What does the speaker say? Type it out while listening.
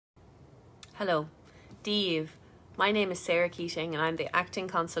Hello, Dave. My name is Sarah Keating and I'm the Acting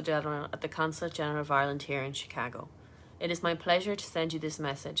Consul General at the Consulate General of Ireland here in Chicago. It is my pleasure to send you this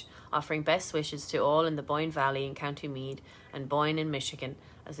message, offering best wishes to all in the Boyne Valley in County Meath and Boyne in Michigan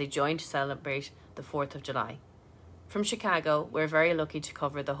as they join to celebrate the 4th of July. From Chicago, we're very lucky to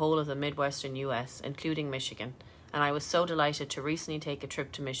cover the whole of the Midwestern US, including Michigan, and I was so delighted to recently take a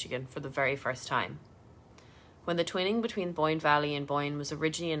trip to Michigan for the very first time. When the twinning between Boyne Valley and Boyne was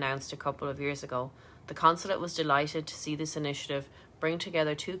originally announced a couple of years ago, the Consulate was delighted to see this initiative bring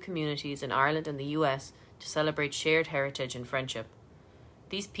together two communities in Ireland and the US to celebrate shared heritage and friendship.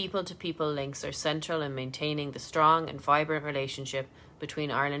 These people-to-people links are central in maintaining the strong and vibrant relationship between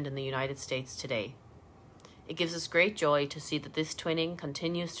Ireland and the United States today. It gives us great joy to see that this twinning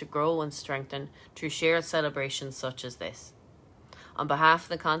continues to grow and strengthen through shared celebrations such as this. On behalf of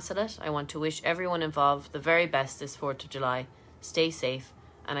the Consulate, I want to wish everyone involved the very best this 4th of July. Stay safe,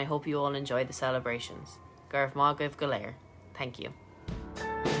 and I hope you all enjoy the celebrations. Garv Mágaibh Go Léir. Thank you.